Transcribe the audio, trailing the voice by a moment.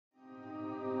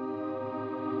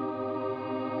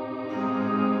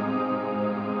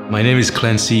My name is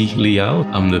Clancy Liao.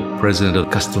 I'm the president of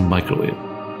Custom Microwave.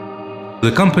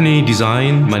 The company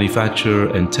design, manufacture,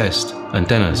 and test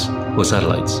antennas for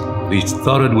satellites. We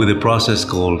started with a process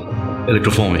called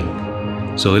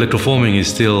electroforming. So electroforming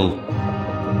is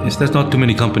there's not too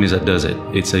many companies that does it.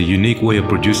 It's a unique way of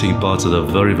producing parts that are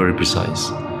very, very precise.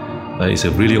 It's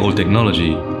a really old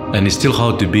technology, and it's still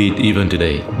hard to beat even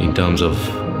today in terms of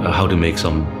how to make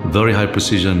some very high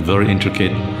precision, very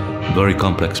intricate, very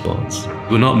complex parts.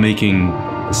 We're not making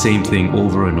the same thing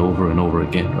over and over and over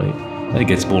again, right? It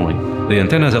gets boring. The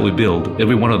antennas that we build,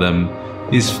 every one of them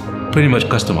is pretty much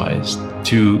customized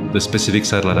to the specific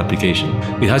satellite application.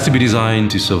 It has to be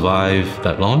designed to survive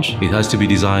that launch. It has to be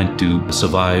designed to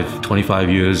survive 25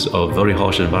 years of very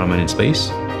harsh environment in space.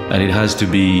 And it has to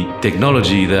be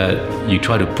technology that you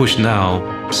try to push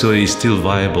now so it's still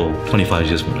viable 25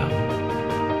 years from now.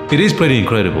 It is pretty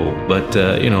incredible, but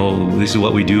this is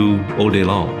what we do all day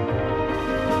long.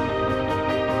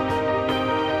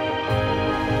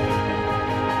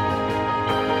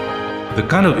 The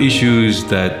kind of issues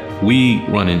that we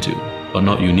run into are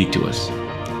not unique to us.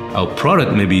 Our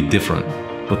product may be different,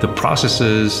 but the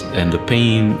processes and the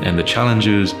pain and the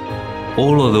challenges,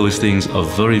 all of those things are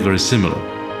very, very similar.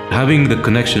 Having the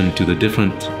connection to the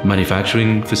different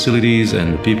manufacturing facilities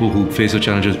and the people who face the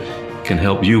challenges can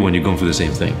help you when you're going through the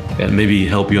same thing, and maybe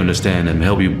help you understand and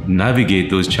help you navigate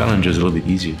those challenges a little bit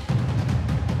easier.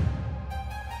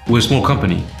 We're a small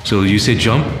company, so you say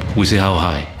jump, we say how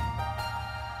high.